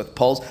it was with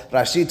poles.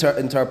 Rashi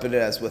interpreted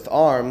it as with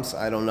arms.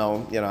 I don't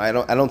know. I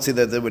don't see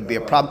that there would be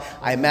a problem.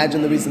 I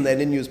imagine the reason they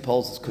didn't use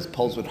poles is because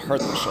poles would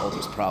hurt the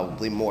shoulders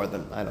probably more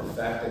than I don't know.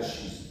 The fact that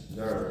she's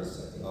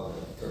nervous, I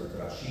think, to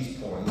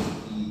Rashi's point,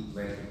 he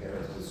may compare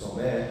it to the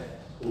Someh,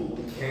 who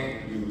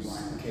can't use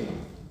the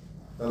cane.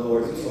 In other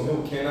words, the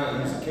Someh who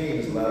cannot use the cane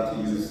is allowed to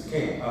use the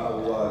cane.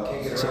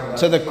 Can't get around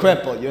to the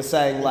cripple, you're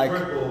saying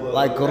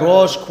like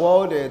Rosh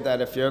quoted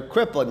that if you're a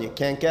cripple and you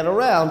can't get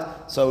around,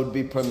 so it would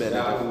be permitted.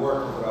 That would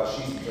work with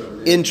Rashi's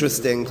interpretation.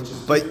 Interesting,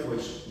 but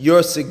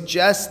you're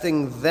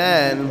suggesting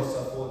then.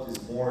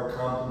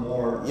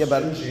 Yeah,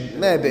 but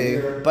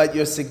maybe. But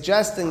you're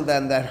suggesting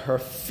then that her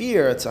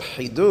fear, it's a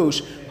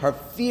chidush, her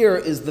fear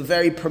is the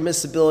very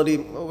permissibility,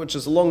 which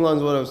is along the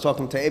lines of what I was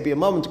talking to Abi a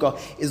moment ago,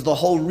 is the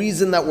whole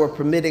reason that we're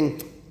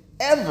permitting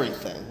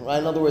everything, right?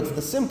 In other words,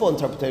 the simple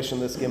interpretation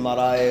of this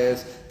Gemara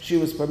is she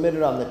was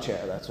permitted on the chair.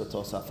 That's what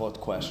Tosafot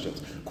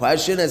questions.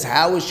 Question is,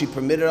 how was she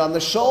permitted on the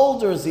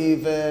shoulders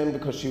even?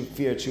 Because she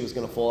feared she was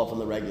going to fall off on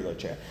the regular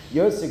chair.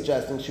 You're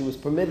suggesting she was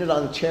permitted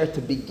on the chair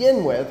to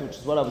begin with, which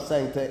is what I was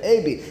saying to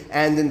Abi,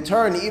 and in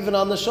turn, even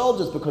on the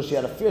shoulders, because she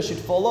had a fear she'd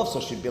fall off, so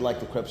she'd be like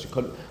the crib. She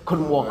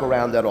couldn't walk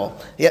around at all.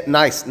 Yeah,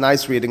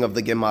 nice reading of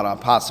the Gemara,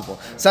 possible.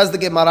 Says the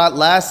Gemara,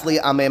 lastly,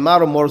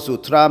 Amemar Mor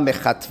Zutra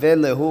Mechatve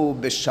Lehu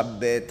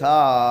B'Shabbeta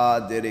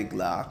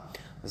Dirigla.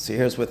 So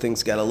here's where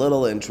things get a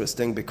little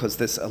interesting, because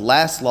this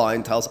last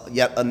line tells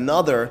yet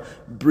another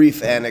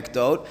brief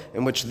anecdote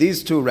in which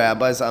these two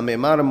rabbis,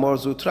 Amemar and Mor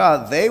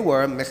Zutra, they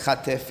were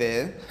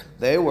mechatefe,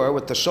 they were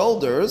with the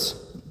shoulders.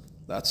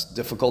 That's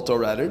difficult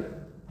already.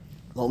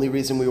 The only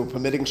reason we were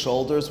permitting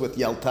shoulders with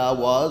Yalta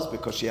was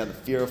because she had a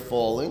fear of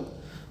falling.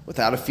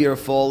 Without a fear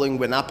of falling,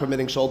 we're not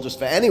permitting shoulders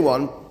for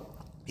anyone.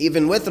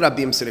 Even with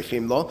Rabbi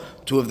Sirichim, though,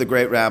 two of the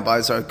great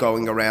rabbis are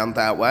going around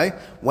that way.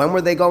 When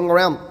were they going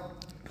around?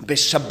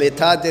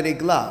 B'Shabbeta de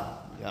Rigla.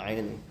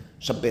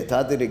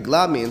 Shabbeta de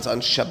Rigla means on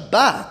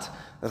Shabbat.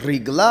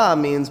 Rigla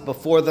means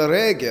before the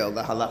regel.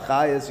 The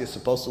halacha is you're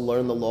supposed to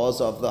learn the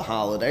laws of the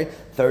holiday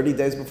 30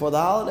 days before the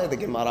holiday. The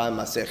Gemara in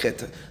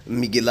Masechet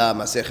Megillah,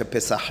 Masechet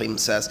Pesachim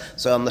says.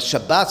 So on the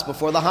Shabbats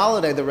before the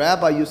holiday, the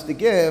rabbi used to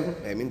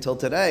give, maybe until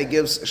today,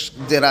 gives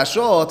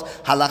derashot,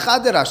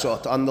 halacha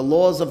derashot, on the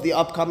laws of the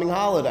upcoming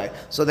holiday.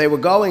 So they were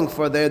going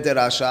for their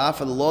derashah,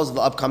 for the laws of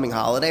the upcoming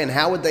holiday, and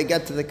how would they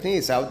get to the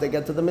knis? How would they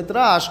get to the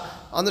midrash?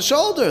 On the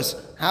shoulders.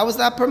 How is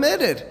that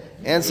permitted?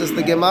 Answers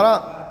the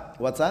Gemara.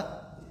 What's that?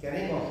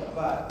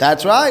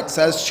 That's right,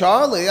 says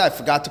Charlie. I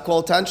forgot to call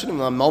attention to him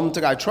a moment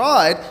ago. I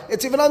tried.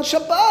 It's even on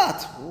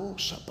Shabbat. Ooh,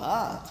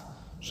 Shabbat.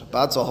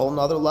 Shabbat's a whole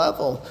nother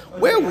level.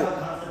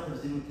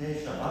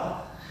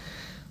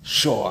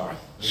 Sure.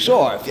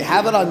 If you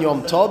have it on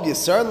Yom Tov, you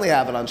certainly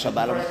have it on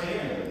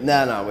Shabbat.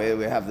 No,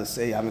 we have this.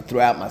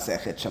 Throughout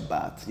Masechet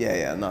Shabbat.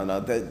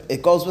 No.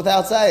 It goes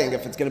without saying.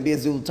 If it's going to be a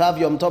Zilutav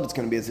Yom Tov, it's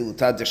going to be a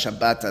Zilutav de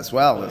Shabbat as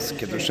well. It's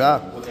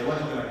Kiddushah.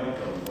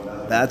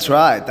 That's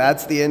right.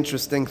 That's the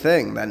interesting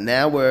thing. That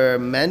now we're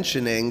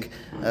mentioning.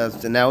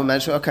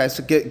 Okay,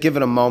 so give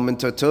it a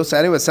moment or two. So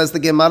anyway, says the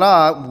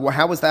Gemara,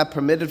 how was that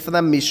permitted for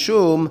them?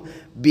 Mishum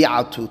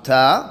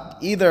bi'atuta.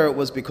 Either it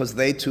was because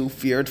they too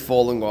feared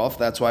falling off.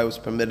 That's why it was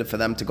permitted for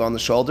them to go on the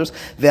shoulders.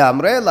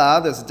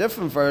 Ve'amrela, there's a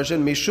different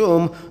version.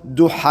 Mishum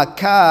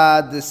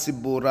duhaka de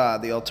sibura.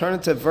 The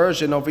alternative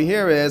version over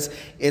here is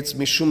it's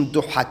mishum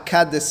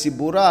duhaka de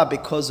sibura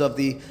because of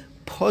the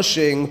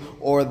pushing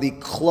or the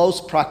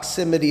close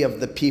proximity of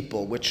the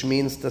people, which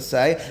means to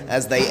say,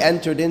 as they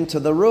entered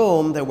into the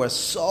room, there were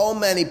so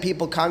many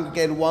people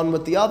congregated one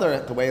with the other.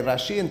 The way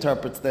Rashi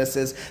interprets this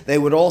is they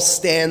would all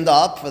stand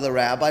up for the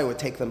rabbi. It would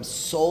take them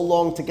so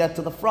long to get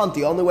to the front.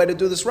 The only way to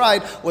do this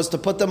right was to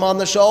put them on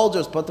the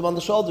shoulders.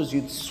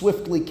 You'd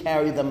swiftly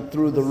carry them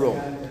through the room.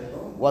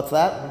 What's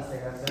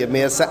that? Give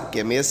me a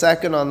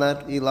second on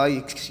that,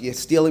 Eli. You're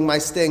stealing my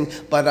sting,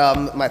 but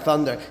my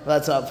thunder.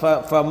 Let's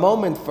for a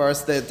moment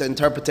first the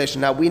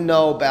interpretation. Now we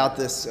know about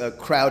this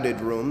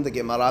crowded room. The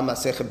Gemara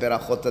Masechet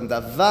Berachot and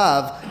the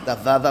Vav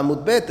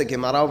Amud Bet. The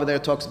Gemara over there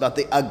talks about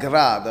the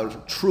agra, the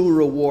true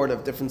reward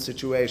of different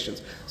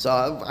situations. So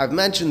I've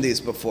mentioned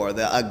these before.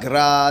 The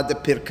agra, the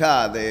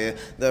pirka,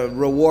 the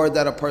reward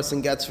that a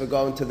person gets for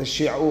going to the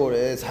shi'ur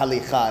is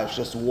halicha. It's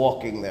just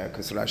walking there,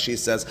 because Rashi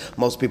says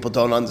most people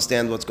don't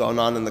understand what's going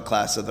on in the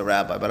class of the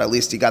rabbi, but at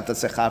least you got the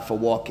sechar for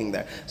walking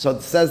there. So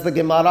it says the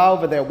Gemara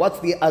over there, what's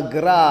the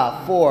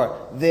agra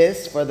for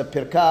this, for the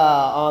pirka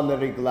on the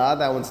rigla?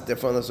 That one's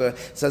different. So it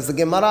says the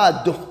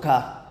Gemara,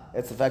 duhka.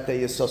 It's the fact that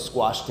you're so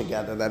squashed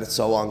together that it's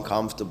so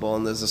uncomfortable,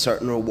 and there's a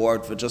certain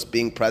reward for just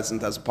being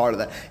present as a part of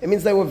that. It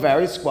means they were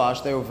very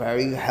squashed, they were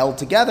very held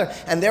together,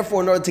 and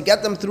therefore in order to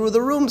get them through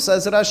the room,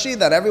 says Rashi,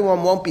 that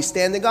everyone won't be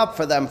standing up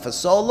for them for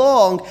so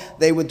long,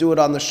 they would do it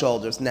on the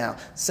shoulders. Now,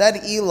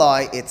 said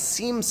Eli, it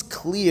seems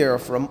clear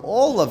from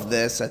all of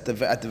this, at the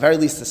very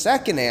least the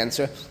second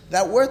answer,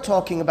 that we're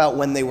talking about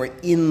when they were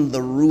in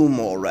the room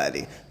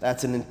already.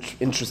 That's an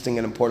interesting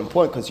and important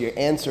point, because you're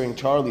answering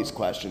Charlie's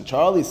question.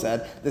 Charlie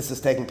said this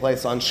is taking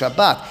place on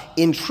Shabbat.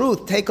 In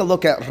truth, take a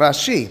look at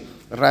Rashi.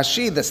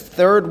 Rashi, this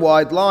third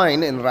wide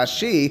line in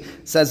Rashi,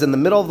 says in the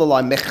middle of the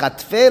line,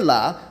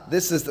 Mechatvela,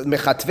 this is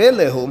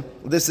Mechatvelehu,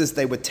 this is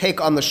they would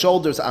take on the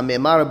shoulders,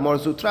 Amemar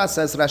Morzutra,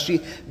 says Rashi,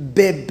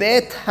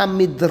 Bebet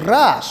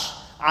HaMidrash.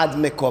 Ad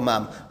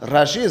mekomam.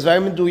 Rashi is very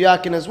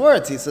meduyak in his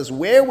words. He says,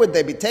 where would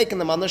they be taking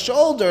them on the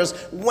shoulders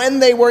when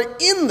they were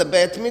in the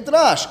Beit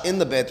Midrash? In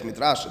the Beit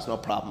Midrash, there's no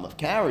problem of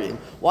carrying.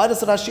 Why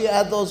does Rashi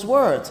add those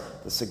words?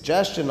 The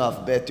suggestion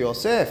of Bet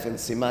Yosef in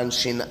Siman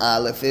Shin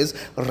Aleph is,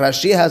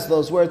 Rashi has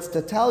those words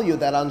to tell you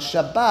that on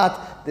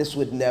Shabbat, this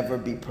would never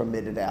be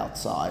permitted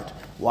outside.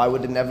 Why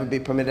would it never be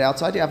permitted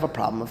outside? You have a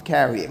problem of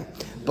carrying.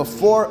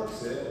 Before...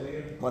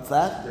 What's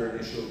that?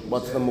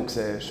 What's the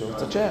mukseh issue?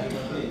 It's a chair.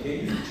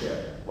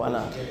 Why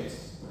not?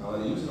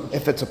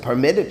 If it's a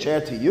permitted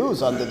chair to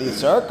use under these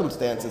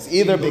circumstances,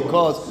 either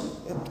because,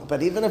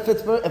 but even if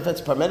it's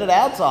permitted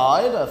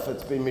outside, if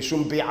it's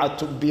mishum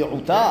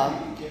bi'uta.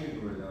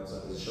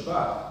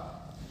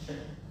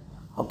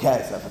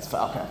 Okay, so if it's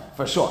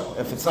for sure.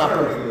 If it's not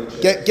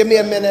permitted, give me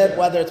a minute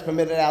whether it's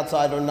permitted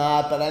outside or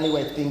not. But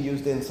anyway, it's being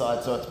used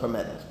inside, so it's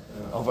permitted.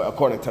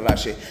 According to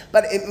Rashi.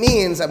 But it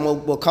means, and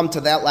we'll come to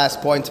that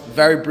last point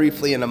very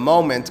briefly in a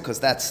moment, because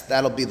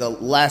that'll be the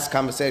last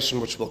conversation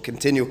which we'll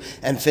continue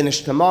and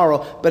finish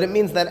tomorrow, but it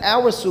means that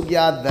our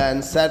sugya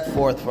then set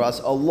forth for us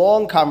a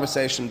long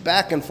conversation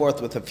back and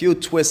forth with a few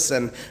twists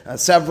and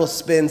several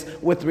spins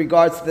with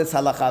regards to this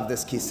halakha of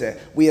this kiseh.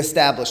 We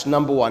established,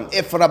 number one,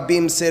 if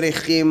Rabbim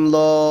Sirichim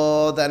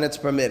Lo, then it's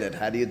permitted.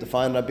 How do you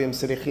define Rabbim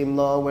Sirichim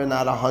Lo? We're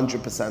not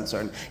 100%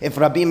 certain. If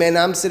Rabbim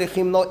Enam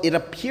Sirichim Lo, it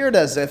appeared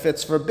as if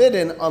it's forbidden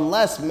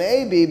unless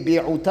maybe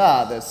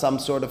bi'uta, there's some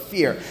sort of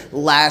fear.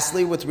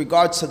 Lastly, with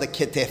regards to the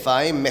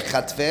ketefayim,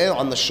 mechatve,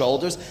 on the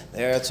shoulders,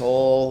 there it's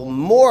all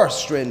more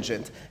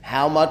stringent.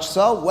 How much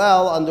so?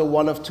 Well, under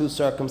one of two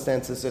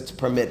circumstances it's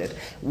permitted.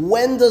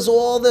 When does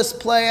all this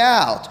play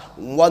out?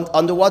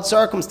 Under what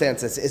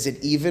circumstances? Is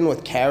it even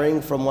with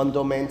carrying from one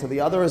domain to the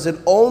other? Is it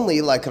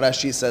only, like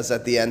Rashi says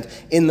at the end,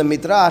 in the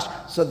Midrash?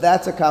 So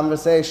that's a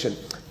conversation.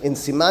 In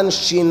Siman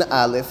Shin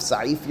Aleph,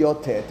 Sa'if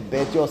Yotet,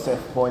 Bet Yosef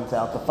points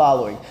out the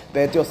following.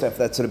 Bet Yosef,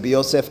 that's Rabbi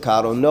Yosef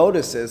Karo,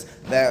 notices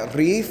that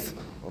Rif,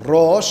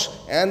 Rosh,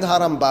 and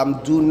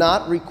Harambam do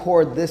not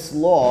record this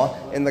law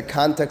in the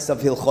context of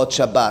Hilchot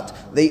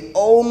Shabbat. They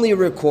only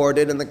record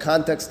it in the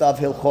context of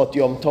Hilchot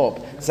Yom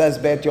Tov. Says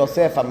Bet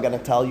Yosef, I'm going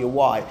to tell you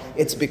why.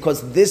 It's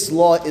because this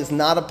law is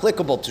not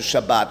applicable to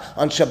Shabbat.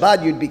 On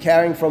Shabbat, you'd be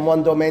carrying from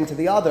one domain to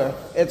the other.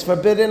 It's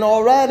forbidden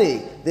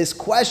already. This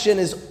question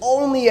is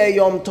only a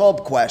Yom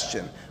Tov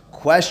question.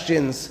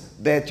 Questions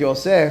Bet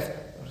Yosef.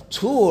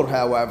 Tur,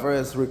 however,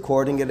 is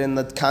recording it in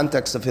the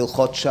context of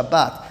Hilchot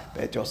Shabbat.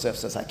 Bet Yosef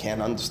says, I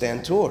can't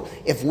understand Tur.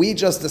 If we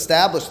just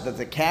established that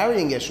the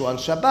carrying issue on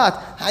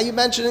Shabbat, how are you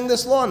mentioning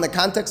this law in the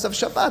context of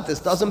Shabbat? This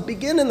doesn't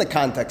begin in the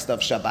context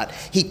of Shabbat.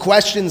 He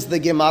questions the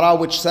Gemara,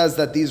 which says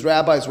that these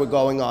rabbis were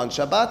going on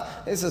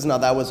Shabbat. He says, no,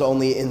 that was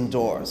only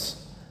indoors.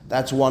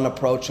 That's one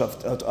approach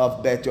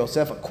of Bet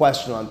Yosef, a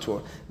question on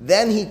Tur.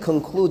 Then he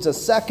concludes a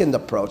second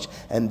approach,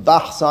 and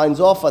Bach signs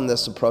off on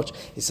this approach.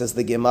 He says,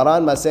 the Gemara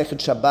in Masechet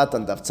Shabbat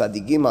on Daf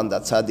Tzadigim on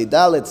Daf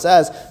Tzadidal, it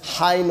says,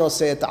 Hay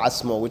noseh et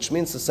asmo, which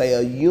means to say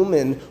a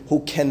human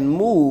who can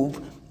move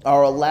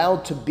are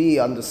allowed to be,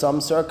 under some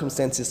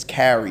circumstances,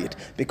 carried,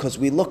 because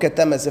we look at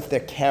them as if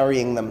they're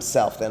carrying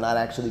themselves. They're not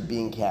actually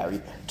being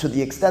carried. To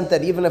the extent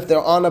that even if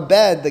they're on a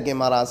bed, the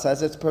Gemara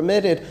says it's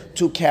permitted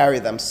to carry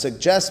them.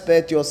 Suggests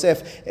Bet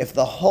Yosef, if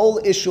the whole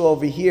issue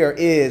over here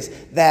is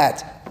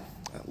that,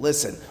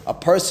 listen, a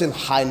person,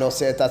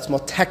 that's more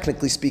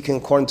technically speaking,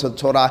 according to the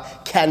Torah,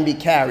 can be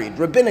carried.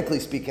 Rabbinically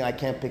speaking, I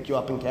can't pick you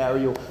up and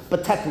carry you,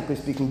 but technically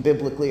speaking,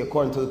 biblically,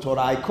 according to the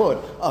Torah, I could.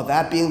 Oh,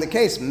 that being the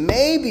case,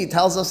 maybe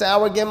tells us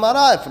our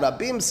Gemara, if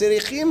Rabbim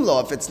Sirichim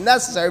Lo, if it's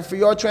necessary for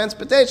your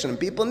transportation and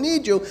people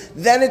need you,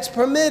 then it's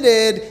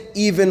permitted,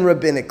 even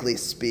rabbinically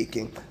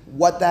speaking.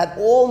 What that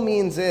all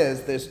means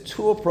is there's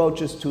two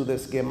approaches to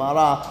this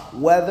Gemara,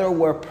 whether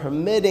we're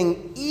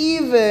permitting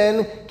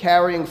even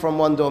carrying from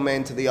one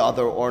domain to the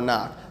other or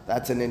not.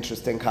 That's an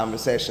interesting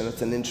conversation.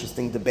 It's an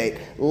interesting debate.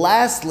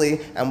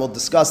 Lastly, and we'll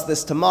discuss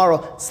this tomorrow,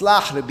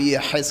 Tzlach Rabbi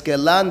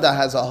Yechezkel Landa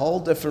has a whole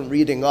different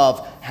reading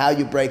of how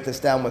you break this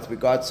down with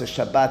regards to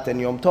Shabbat and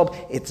Yom Tov.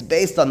 It's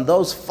based on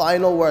those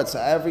final words. So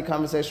every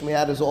conversation we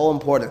had is all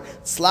important.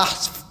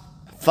 Tzlach's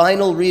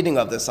final reading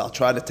of this. I'll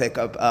try to take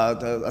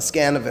a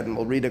scan of it and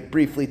we'll read it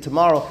briefly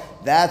tomorrow.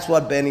 That's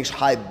what Ben Ish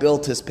Chai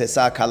built his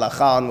Pesach Halacha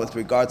on with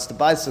regards to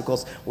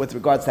bicycles, with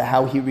regards to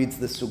how he reads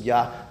the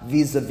Sugya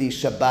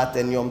vis-a-vis Shabbat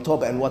and Yom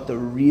Tov, and what the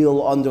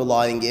real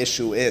underlying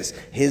issue is.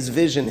 His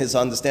vision, his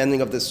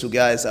understanding of the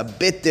Sugya is a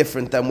bit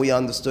different than we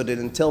understood it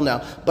until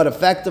now. But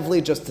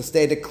effectively, just to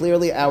state it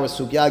clearly, our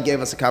Sugya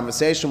gave us a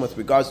conversation with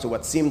regards to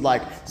what seemed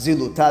like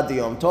Zilutad de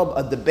Yom Tov,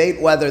 a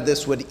debate whether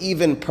this would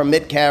even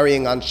permit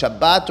carrying on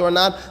Shabbat or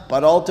not,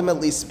 but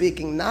ultimately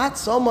speaking, not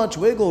so much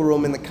wiggle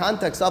room in the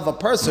context of a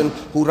person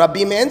who Rabbi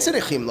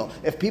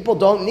if people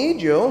don't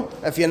need you,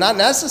 if you're not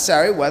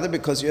necessary, whether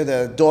because you're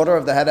the daughter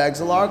of the head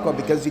exilarch or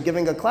because you're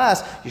giving a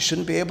class, you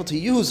shouldn't be able to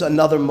use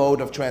another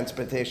mode of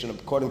transportation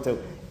according to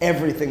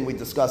everything we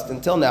discussed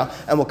until now.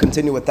 And we'll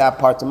continue with that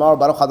part tomorrow.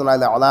 Baruch Adonai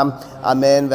le'olam. Amen.